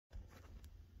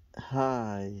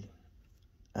Hi,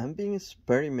 I've been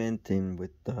experimenting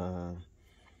with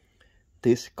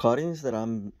these cuttings that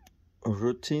I'm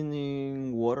rooting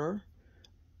in water.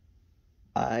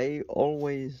 I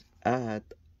always add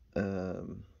a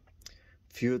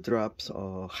few drops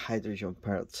of hydrogen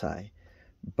peroxide,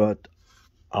 but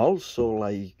also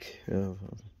I've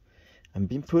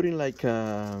been putting like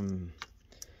little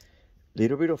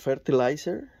bit of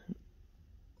fertilizer,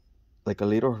 like a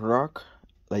little rock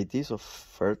like this of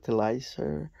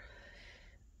fertilizer,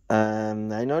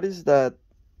 and I noticed that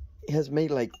it has made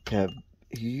like a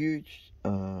huge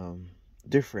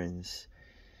difference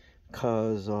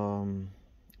because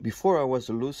before I was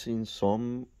losing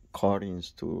some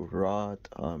cuttings to rot,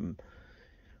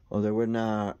 or they were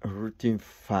not rooting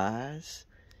fast,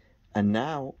 and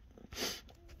now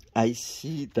I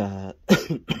see that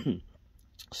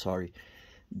sorry,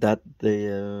 that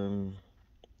the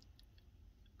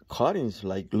cuttings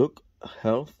like look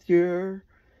healthier.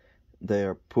 They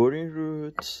are putting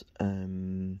roots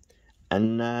and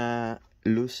not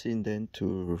losing them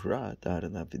to rot. I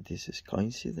don't know if this is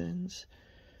coincidence,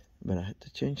 but I had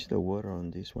to change the water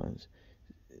on these ones.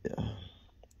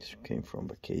 This came from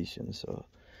vacation, so.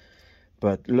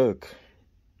 But look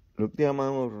the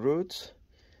amount of roots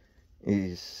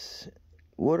is.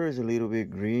 Water is a little bit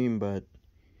green, but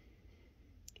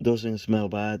doesn't smell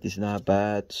bad. It's not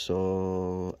bad,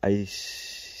 so I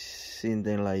seen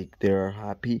them like they're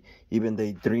happy. Even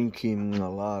they drinking a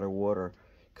lot of water,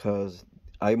 cause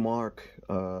I mark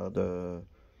the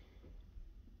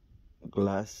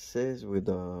glasses with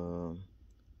a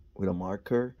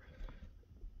marker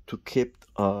to keep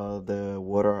the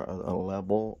water at a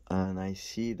level, and I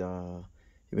see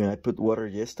even I put water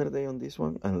yesterday on this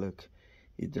one, and look,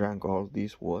 it drank all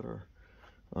this water.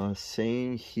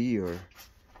 Same here.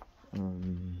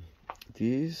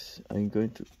 This I'm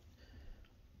going to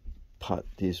pot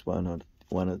this one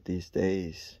of these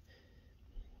days.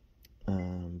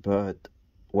 But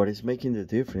what is making the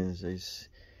difference is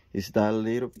that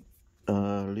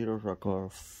little rock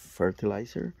of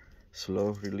fertilizer,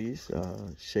 slow release,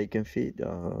 shake and feed,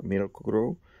 miracle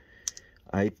grow.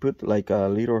 I put like a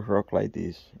little rock like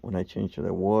this when I change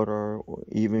the water, or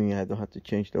even I don't have to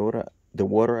change the water. The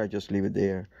water I just leave it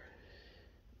there.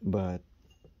 But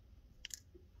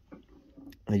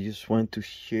I just want to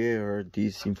share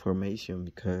this information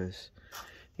because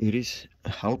it is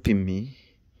helping me.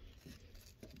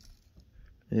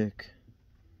 Look,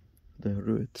 the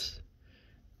roots.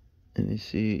 And you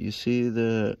see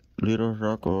the little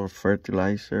rock of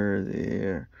fertilizer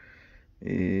there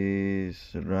is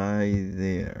right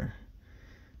there.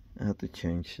 I have to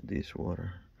change this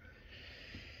water.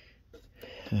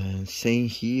 And same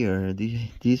here,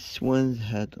 this one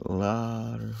had a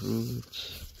lot of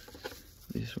roots.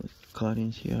 This one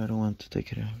cuttings here, I don't want to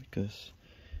take it out because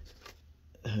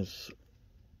it has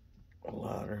a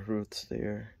lot of roots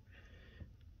there.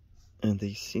 And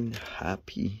they seem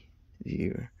happy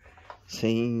here.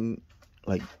 Same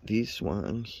like this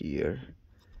one here.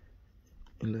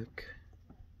 Look.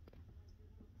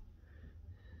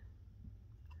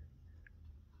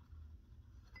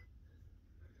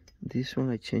 This one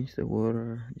I changed the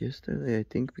water yesterday, I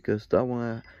think, because that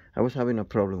one I was having a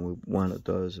problem with one of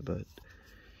those, but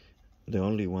the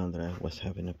only one that I was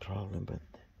having a problem, but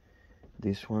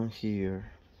this one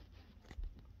here.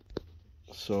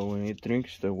 So when it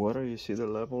drinks the water, you see the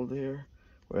level there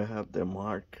where I have the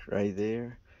mark right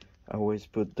there. I always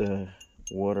put the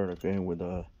water again with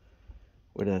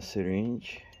a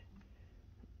syringe.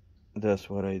 That's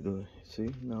what I do.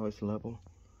 See, now it's level.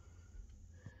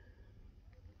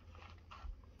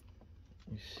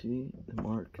 You see the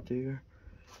mark there,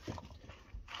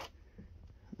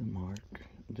 the mark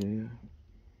there,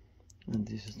 and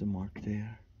this is the mark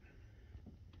there.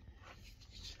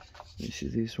 You see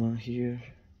this one here.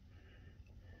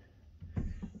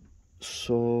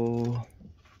 So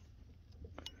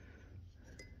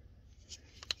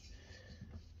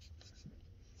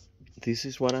this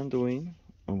is what I'm doing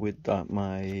with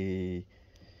my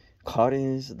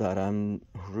cuttings that I'm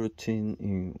rooting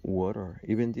in water.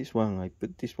 Even this one, I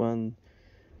put this one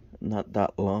not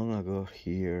that long ago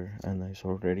here, and it's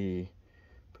already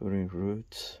putting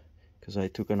roots because I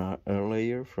took an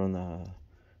layer from a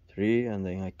tree and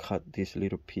then I cut this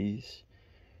little piece,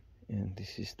 and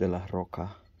this is the La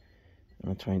Roca.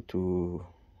 I'm trying to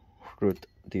root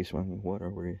this one in water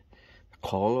where the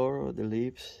color of the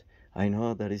leaves, I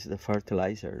know that is the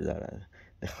fertilizer, that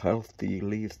the healthy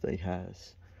leaves they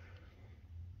has.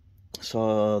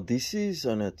 So this is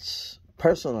an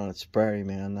personal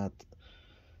experiment. I'm not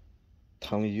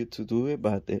telling you to do it,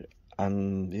 but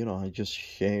and you know, I just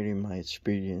sharing my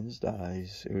experience that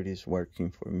it is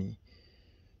working for me.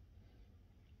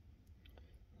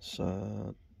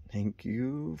 So thank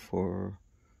you for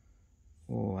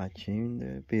watching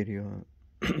the video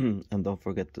and don't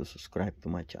forget to subscribe to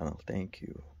my channel. Thank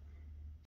you.